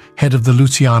Costello, head of the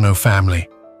Luciano family.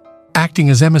 Acting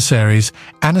as emissaries,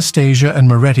 Anastasia and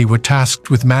Moretti were tasked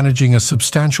with managing a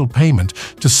substantial payment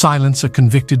to silence a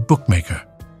convicted bookmaker.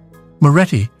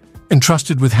 Moretti,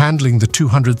 entrusted with handling the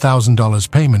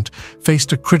 $200,000 payment,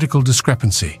 faced a critical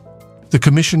discrepancy. The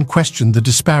commission questioned the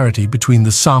disparity between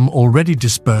the sum already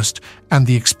disbursed and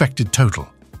the expected total.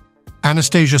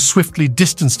 Anastasia swiftly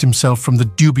distanced himself from the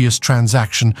dubious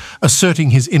transaction, asserting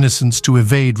his innocence to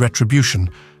evade retribution,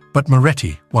 but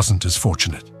Moretti wasn't as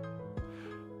fortunate.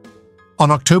 On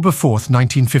October 4,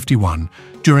 1951,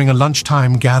 during a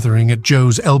lunchtime gathering at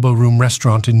Joe's Elbow Room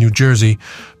restaurant in New Jersey,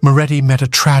 Moretti met a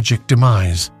tragic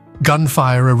demise.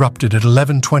 Gunfire erupted at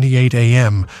 11:28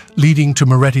 a.m., leading to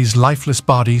Moretti's lifeless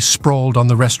body sprawled on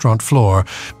the restaurant floor,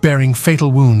 bearing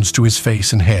fatal wounds to his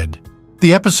face and head.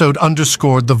 The episode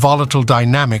underscored the volatile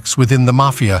dynamics within the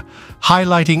Mafia,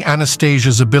 highlighting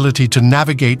Anastasia's ability to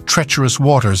navigate treacherous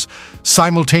waters,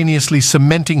 simultaneously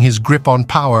cementing his grip on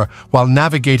power while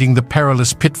navigating the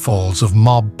perilous pitfalls of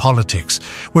mob politics,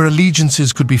 where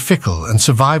allegiances could be fickle and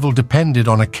survival depended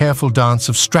on a careful dance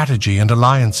of strategy and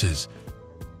alliances.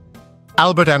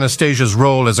 Albert Anastasia's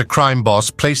role as a crime boss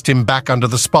placed him back under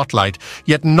the spotlight,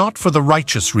 yet not for the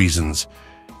righteous reasons.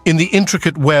 In the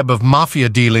intricate web of Mafia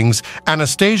dealings,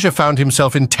 Anastasia found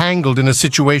himself entangled in a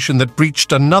situation that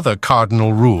breached another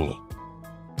cardinal rule: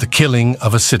 the killing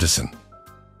of a citizen.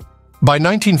 By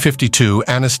 1952,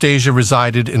 Anastasia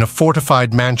resided in a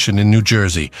fortified mansion in New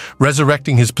Jersey,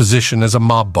 resurrecting his position as a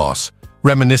mob boss,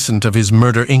 reminiscent of his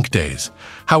Murder Inc. days.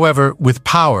 However, with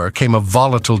power came a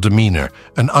volatile demeanor,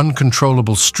 an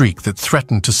uncontrollable streak that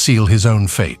threatened to seal his own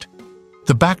fate.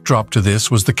 The backdrop to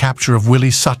this was the capture of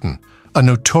Willie Sutton, a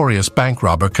notorious bank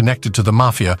robber connected to the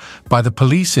Mafia, by the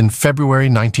police in February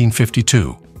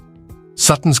 1952.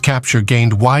 Sutton's capture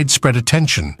gained widespread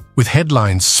attention, with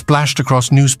headlines splashed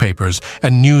across newspapers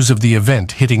and news of the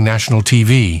event hitting national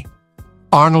TV.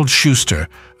 Arnold Schuster,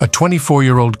 a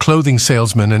 24-year-old clothing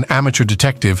salesman and amateur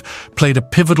detective, played a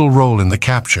pivotal role in the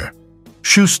capture.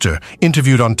 Schuster,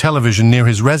 interviewed on television near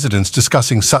his residence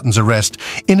discussing Sutton's arrest,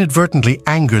 inadvertently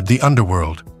angered the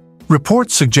underworld.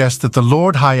 Reports suggest that the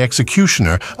Lord High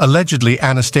Executioner, allegedly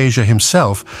Anastasia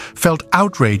himself, felt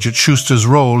outrage at Schuster's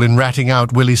role in ratting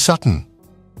out Willie Sutton.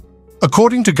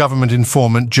 According to government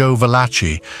informant Joe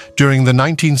Valachi, during the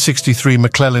 1963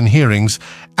 McClellan hearings,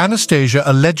 Anastasia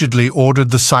allegedly ordered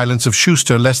the silence of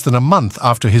Schuster less than a month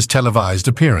after his televised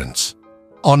appearance.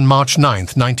 On March 9,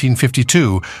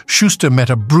 1952, Schuster met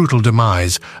a brutal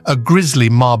demise, a grisly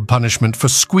mob punishment for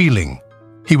squealing.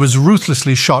 He was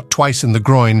ruthlessly shot twice in the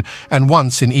groin and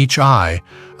once in each eye,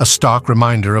 a stark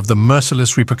reminder of the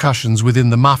merciless repercussions within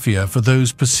the Mafia for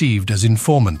those perceived as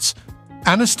informants.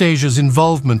 Anastasia's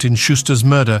involvement in Schuster's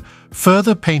murder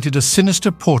further painted a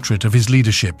sinister portrait of his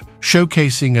leadership,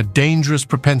 showcasing a dangerous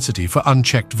propensity for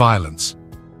unchecked violence.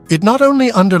 It not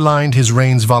only underlined his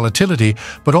reign's volatility,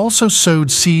 but also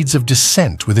sowed seeds of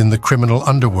dissent within the criminal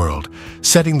underworld,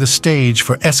 setting the stage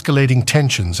for escalating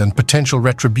tensions and potential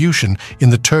retribution in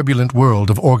the turbulent world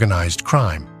of organized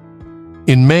crime.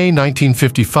 In May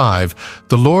 1955,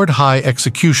 the Lord High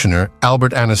Executioner,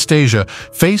 Albert Anastasia,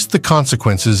 faced the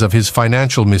consequences of his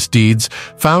financial misdeeds,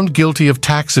 found guilty of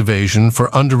tax evasion for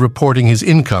underreporting his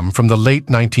income from the late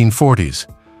 1940s.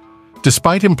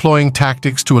 Despite employing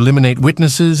tactics to eliminate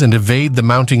witnesses and evade the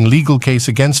mounting legal case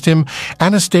against him,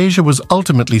 Anastasia was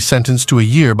ultimately sentenced to a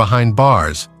year behind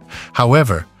bars.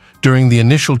 However, during the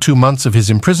initial 2 months of his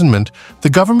imprisonment,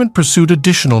 the government pursued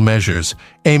additional measures,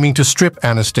 aiming to strip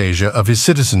Anastasia of his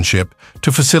citizenship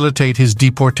to facilitate his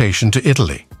deportation to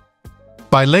Italy.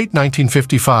 By late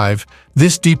 1955,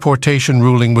 this deportation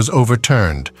ruling was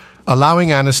overturned,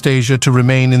 allowing Anastasia to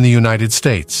remain in the United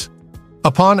States.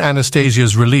 Upon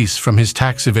Anastasia's release from his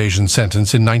tax evasion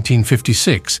sentence in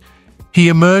 1956, he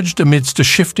emerged amidst a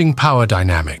shifting power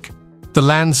dynamic. The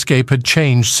landscape had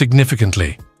changed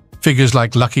significantly. Figures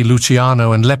like Lucky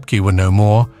Luciano and Lepke were no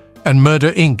more, and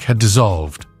Murder Inc. had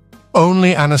dissolved.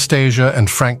 Only Anastasia and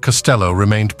Frank Costello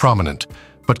remained prominent,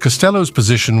 but Costello's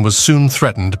position was soon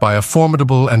threatened by a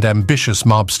formidable and ambitious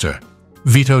mobster,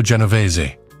 Vito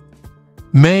Genovese.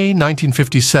 May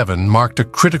 1957 marked a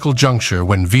critical juncture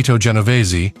when Vito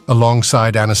Genovese,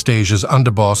 alongside Anastasia's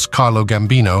underboss Carlo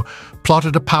Gambino,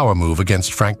 plotted a power move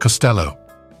against Frank Costello.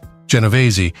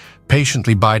 Genovese,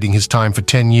 patiently biding his time for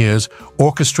 10 years,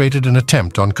 orchestrated an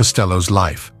attempt on Costello's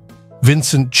life.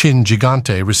 Vincent Chin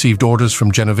Gigante received orders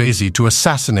from Genovese to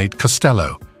assassinate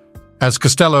Costello. As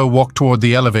Costello walked toward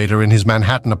the elevator in his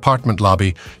Manhattan apartment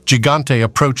lobby, Gigante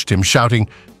approached him, shouting,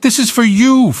 "This is for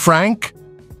you, Frank!"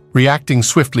 Reacting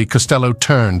swiftly, Costello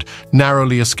turned,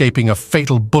 narrowly escaping a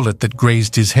fatal bullet that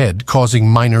grazed his head, causing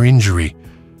minor injury.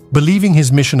 Believing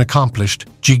his mission accomplished,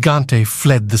 Gigante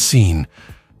fled the scene.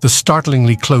 The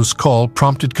startlingly close call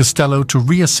prompted Costello to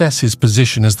reassess his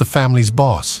position as the family's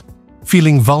boss.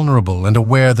 Feeling vulnerable and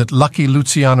aware that Lucky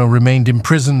Luciano remained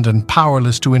imprisoned and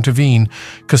powerless to intervene,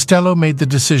 Costello made the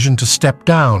decision to step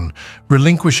down,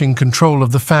 relinquishing control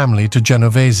of the family to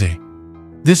Genovese.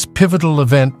 This pivotal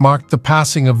event marked the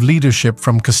passing of leadership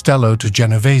from Costello to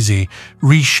Genovese,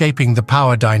 reshaping the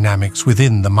power dynamics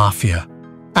within the Mafia.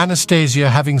 Anastasia,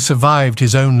 having survived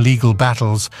his own legal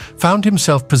battles, found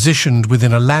himself positioned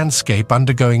within a landscape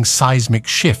undergoing seismic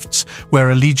shifts,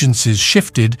 where allegiances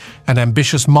shifted and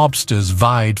ambitious mobsters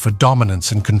vied for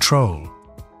dominance and control.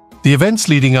 The events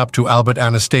leading up to Albert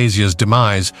Anastasia's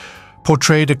demise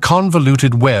portrayed a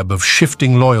convoluted web of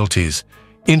shifting loyalties,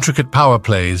 intricate power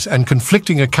plays, and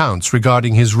conflicting accounts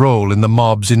regarding his role in the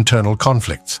mob's internal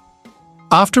conflicts.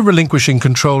 After relinquishing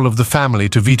control of the family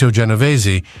to Vito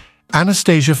Genovese,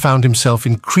 Anastasia found himself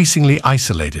increasingly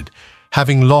isolated,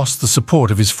 having lost the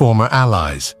support of his former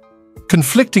allies.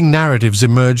 Conflicting narratives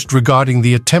emerged regarding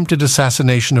the attempted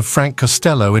assassination of Frank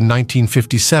Costello in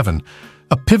 1957,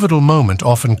 a pivotal moment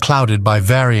often clouded by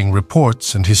varying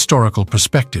reports and historical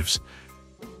perspectives.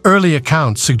 Early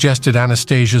accounts suggested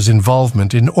Anastasia's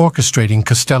involvement in orchestrating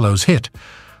Costello's hit,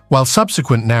 while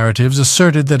subsequent narratives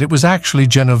asserted that it was actually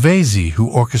Genovese who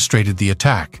orchestrated the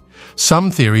attack.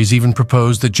 Some theories even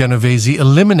proposed that Genovese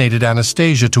eliminated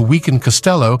Anastasia to weaken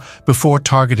Costello before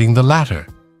targeting the latter.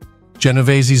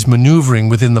 Genovese's maneuvering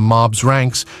within the mob's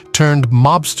ranks turned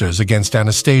mobsters against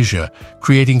Anastasia,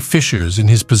 creating fissures in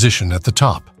his position at the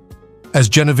top. As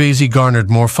Genovese garnered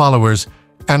more followers,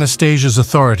 Anastasia's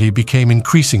authority became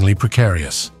increasingly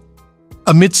precarious.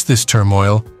 Amidst this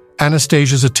turmoil,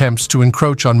 Anastasia's attempts to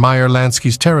encroach on Meyer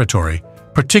Lansky's territory,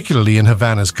 particularly in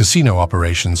Havana's casino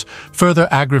operations, further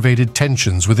aggravated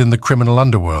tensions within the criminal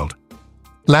underworld.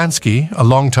 Lansky, a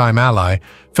longtime ally,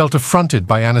 felt affronted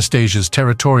by Anastasia's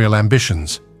territorial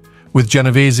ambitions. With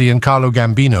Genovese and Carlo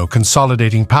Gambino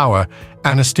consolidating power,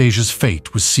 Anastasia's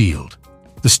fate was sealed.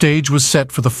 The stage was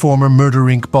set for the former Murder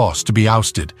Inc. boss to be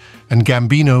ousted, and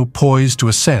Gambino poised to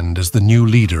ascend as the new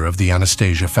leader of the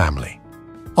Anastasia family.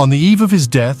 On the eve of his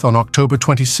death on October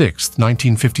 26,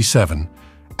 1957,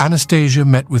 Anastasia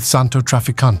met with Santo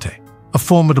Trafficante, a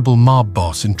formidable mob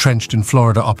boss entrenched in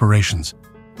Florida operations.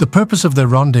 The purpose of their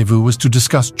rendezvous was to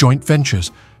discuss joint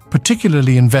ventures,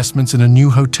 particularly investments in a new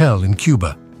hotel in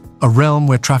Cuba, a realm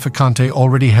where Trafficante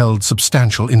already held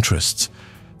substantial interests.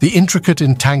 The intricate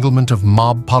entanglement of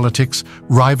mob politics,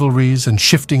 rivalries, and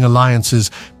shifting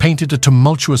alliances painted a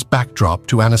tumultuous backdrop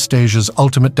to Anastasia's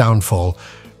ultimate downfall,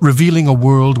 revealing a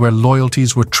world where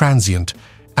loyalties were transient,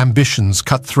 ambitions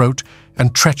cutthroat,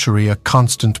 and treachery a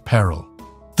constant peril.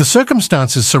 The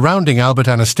circumstances surrounding Albert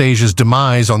Anastasia's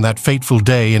demise on that fateful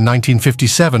day in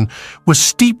 1957 were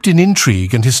steeped in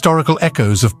intrigue and historical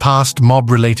echoes of past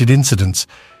mob-related incidents.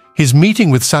 His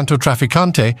meeting with Santo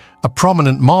Trafficante, a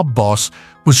prominent mob boss,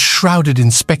 was shrouded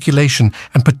in speculation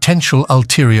and potential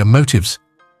ulterior motives.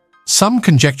 Some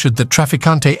conjectured that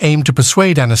Trafficante aimed to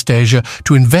persuade Anastasia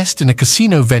to invest in a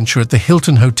casino venture at the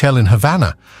Hilton Hotel in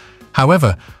Havana.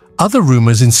 However, other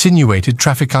rumors insinuated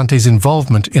Trafficante's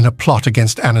involvement in a plot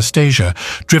against Anastasia,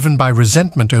 driven by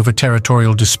resentment over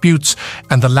territorial disputes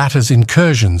and the latter's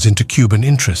incursions into Cuban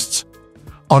interests.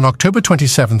 On October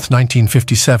 27,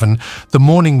 1957, the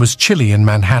morning was chilly in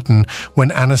Manhattan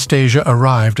when Anastasia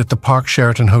arrived at the Park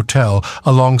Sheraton Hotel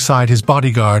alongside his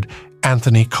bodyguard,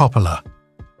 Anthony Coppola.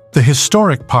 The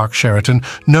historic Park Sheraton,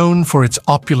 known for its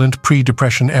opulent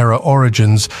pre-Depression-era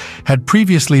origins, had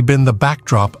previously been the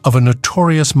backdrop of a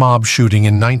notorious mob shooting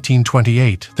in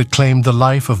 1928 that claimed the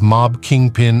life of mob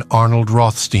kingpin Arnold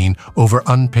Rothstein over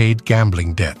unpaid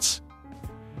gambling debts.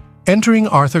 Entering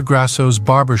Arthur Grasso's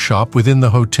barbershop within the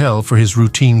hotel for his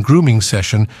routine grooming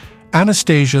session,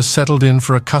 Anastasia settled in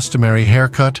for a customary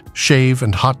haircut, shave,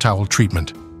 and hot towel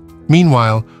treatment.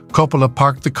 Meanwhile, Coppola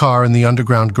parked the car in the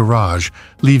underground garage,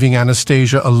 leaving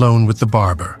Anastasia alone with the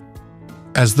barber.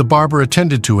 As the barber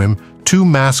attended to him, two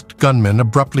masked gunmen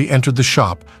abruptly entered the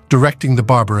shop, directing the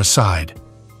barber aside.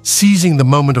 Seizing the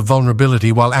moment of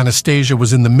vulnerability while Anastasia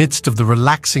was in the midst of the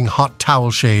relaxing hot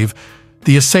towel shave,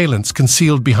 the assailants,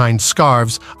 concealed behind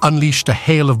scarves, unleashed a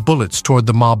hail of bullets toward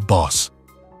the mob boss.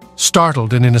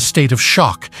 Startled and in a state of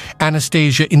shock,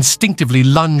 Anastasia instinctively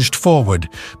lunged forward,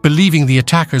 believing the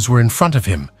attackers were in front of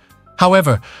him.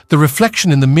 However, the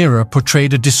reflection in the mirror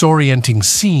portrayed a disorienting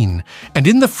scene, and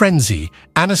in the frenzy,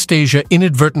 Anastasia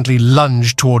inadvertently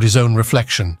lunged toward his own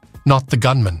reflection, not the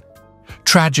gunman.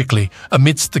 Tragically,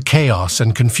 amidst the chaos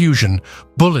and confusion,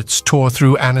 bullets tore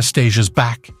through Anastasia's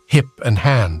back, hip, and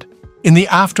hand. In the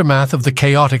aftermath of the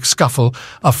chaotic scuffle,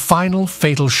 a final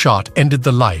fatal shot ended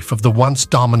the life of the once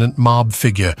dominant mob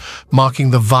figure, marking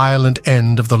the violent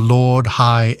end of the Lord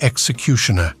High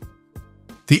Executioner.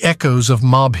 The echoes of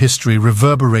mob history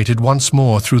reverberated once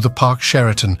more through the Park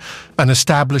Sheraton, an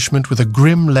establishment with a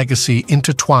grim legacy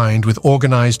intertwined with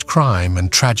organized crime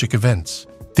and tragic events.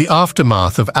 The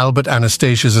aftermath of Albert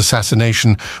Anastasia's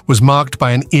assassination was marked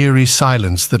by an eerie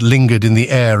silence that lingered in the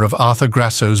air of Arthur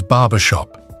Grasso's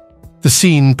barbershop. The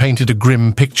scene painted a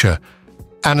grim picture.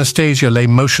 Anastasia lay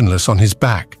motionless on his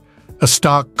back, a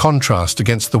stark contrast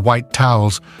against the white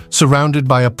towels, surrounded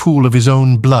by a pool of his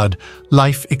own blood,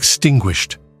 life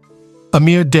extinguished. A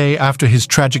mere day after his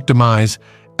tragic demise,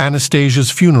 Anastasia's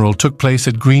funeral took place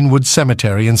at Greenwood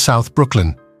Cemetery in South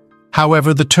Brooklyn.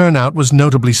 However, the turnout was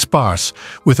notably sparse,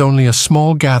 with only a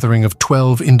small gathering of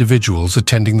 12 individuals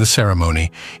attending the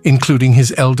ceremony, including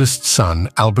his eldest son,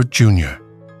 Albert Jr.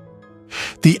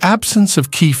 The absence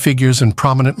of key figures and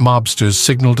prominent mobsters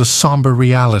signaled a somber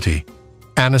reality.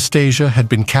 Anastasia had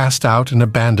been cast out and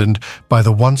abandoned by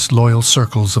the once loyal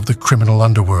circles of the criminal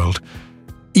underworld.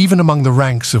 Even among the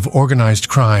ranks of organized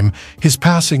crime, his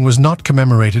passing was not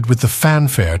commemorated with the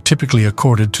fanfare typically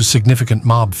accorded to significant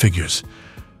mob figures.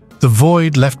 The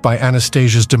void left by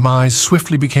Anastasia's demise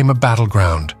swiftly became a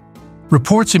battleground.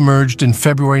 Reports emerged in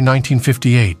February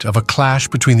 1958 of a clash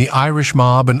between the Irish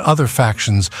mob and other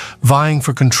factions vying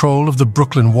for control of the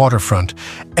Brooklyn waterfront,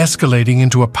 escalating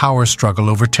into a power struggle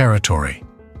over territory.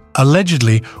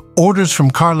 Allegedly, orders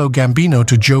from Carlo Gambino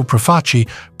to Joe Profaci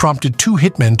prompted two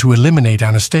hitmen to eliminate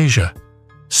Anastasia.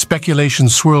 Speculation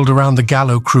swirled around the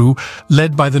Gallo crew,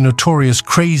 led by the notorious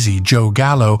crazy Joe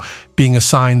Gallo being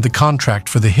assigned the contract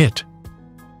for the hit.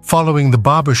 Following the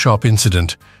barbershop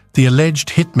incident, the alleged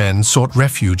hitmen sought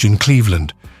refuge in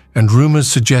Cleveland, and rumors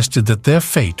suggested that their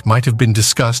fate might have been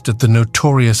discussed at the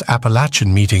notorious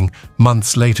Appalachian meeting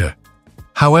months later.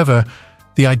 However,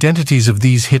 the identities of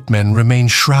these hitmen remain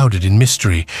shrouded in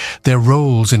mystery, their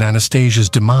roles in Anastasia's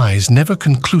demise never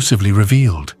conclusively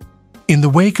revealed. In the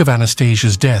wake of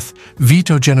Anastasia's death,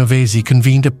 Vito Genovese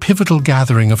convened a pivotal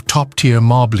gathering of top-tier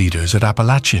mob leaders at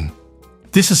Appalachian.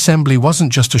 This assembly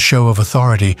wasn't just a show of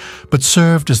authority, but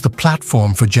served as the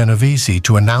platform for Genovese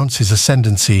to announce his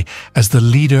ascendancy as the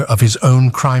leader of his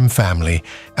own crime family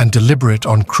and deliberate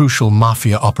on crucial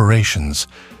mafia operations,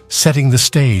 setting the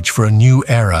stage for a new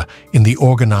era in the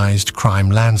organized crime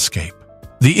landscape.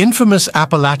 The infamous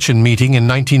Appalachian meeting in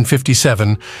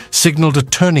 1957 signaled a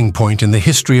turning point in the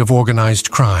history of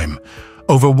organized crime.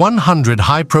 Over 100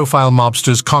 high-profile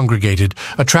mobsters congregated,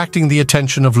 attracting the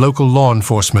attention of local law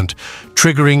enforcement,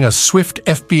 triggering a swift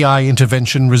FBI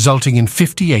intervention resulting in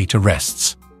 58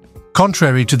 arrests.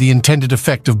 Contrary to the intended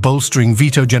effect of bolstering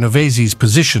Vito Genovese's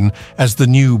position as the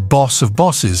new boss of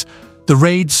bosses, the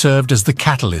raid served as the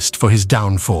catalyst for his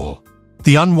downfall.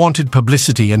 The unwanted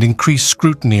publicity and increased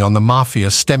scrutiny on the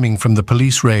Mafia stemming from the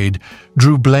police raid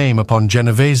drew blame upon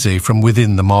Genovese from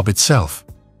within the mob itself.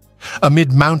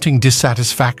 Amid mounting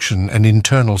dissatisfaction and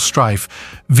internal strife,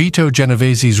 Vito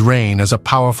Genovese's reign as a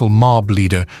powerful mob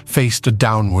leader faced a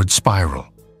downward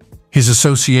spiral. His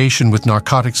association with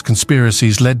narcotics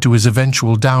conspiracies led to his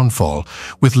eventual downfall,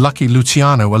 with Lucky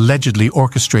Luciano allegedly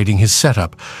orchestrating his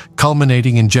setup,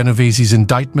 culminating in Genovese's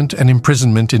indictment and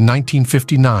imprisonment in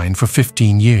 1959 for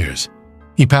 15 years.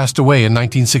 He passed away in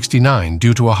 1969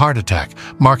 due to a heart attack,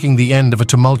 marking the end of a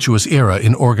tumultuous era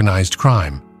in organized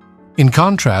crime. In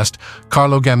contrast,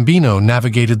 Carlo Gambino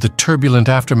navigated the turbulent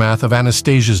aftermath of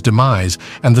Anastasia's demise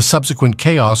and the subsequent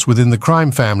chaos within the crime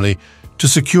family to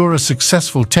secure a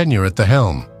successful tenure at the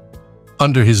helm.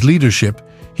 Under his leadership,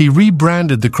 he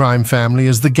rebranded the crime family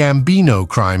as the Gambino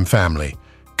crime family,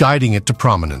 guiding it to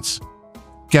prominence.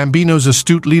 Gambino's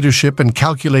astute leadership and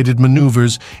calculated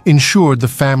maneuvers ensured the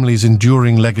family's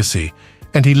enduring legacy,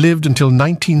 and he lived until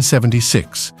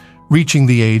 1976, reaching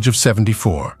the age of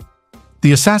 74.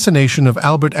 The assassination of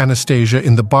Albert Anastasia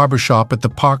in the barbershop at the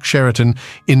Park Sheraton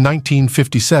in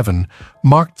 1957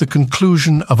 marked the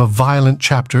conclusion of a violent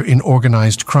chapter in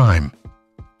organized crime.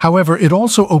 However, it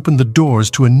also opened the doors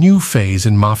to a new phase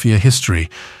in Mafia history,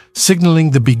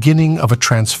 signaling the beginning of a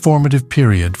transformative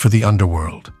period for the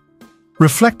underworld.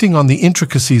 Reflecting on the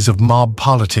intricacies of mob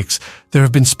politics, there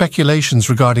have been speculations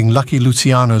regarding Lucky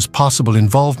Luciano's possible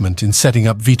involvement in setting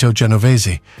up Vito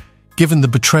Genovese. Given the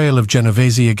betrayal of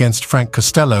Genovese against Frank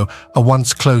Costello, a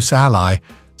once close ally,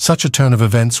 such a turn of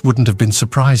events wouldn't have been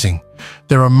surprising.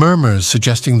 There are murmurs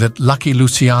suggesting that Lucky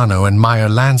Luciano and Meyer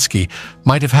Lansky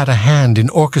might have had a hand in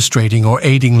orchestrating or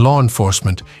aiding law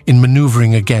enforcement in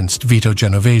maneuvering against Vito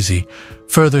Genovese,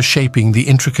 further shaping the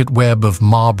intricate web of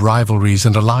mob rivalries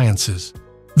and alliances.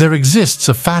 There exists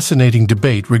a fascinating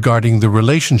debate regarding the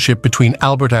relationship between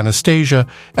Albert Anastasia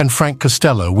and Frank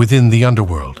Costello within the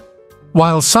underworld.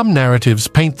 While some narratives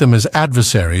paint them as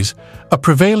adversaries, a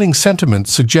prevailing sentiment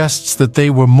suggests that they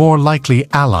were more likely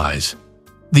allies.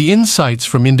 The insights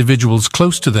from individuals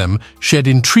close to them shed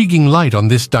intriguing light on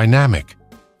this dynamic.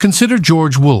 Consider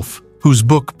George Wolfe, whose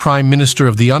book Prime Minister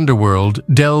of the Underworld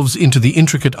delves into the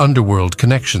intricate underworld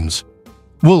connections.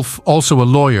 Wolfe, also a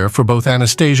lawyer for both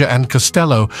Anastasia and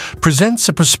Costello, presents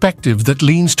a perspective that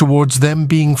leans towards them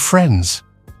being friends.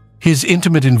 His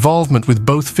intimate involvement with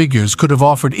both figures could have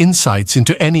offered insights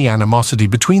into any animosity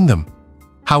between them.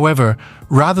 However,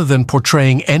 rather than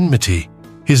portraying enmity,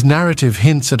 his narrative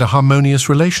hints at a harmonious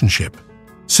relationship.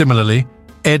 Similarly,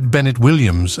 Ed Bennett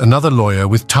Williams, another lawyer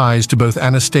with ties to both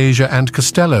Anastasia and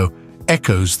Costello,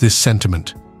 echoes this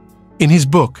sentiment. In his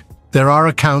book, there are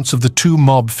accounts of the two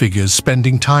mob figures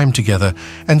spending time together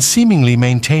and seemingly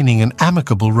maintaining an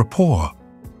amicable rapport.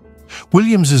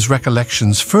 Williams's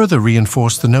recollections further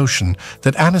reinforce the notion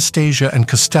that Anastasia and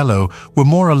Costello were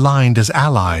more aligned as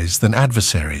allies than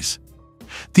adversaries.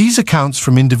 These accounts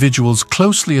from individuals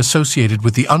closely associated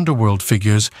with the underworld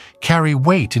figures carry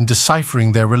weight in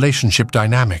deciphering their relationship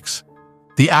dynamics.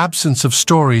 The absence of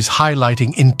stories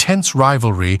highlighting intense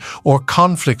rivalry or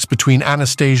conflicts between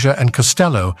Anastasia and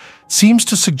Costello seems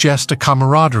to suggest a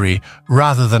camaraderie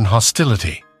rather than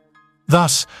hostility.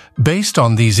 Thus, based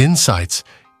on these insights,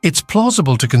 it's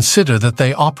plausible to consider that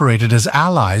they operated as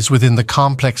allies within the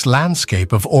complex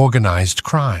landscape of organized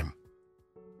crime.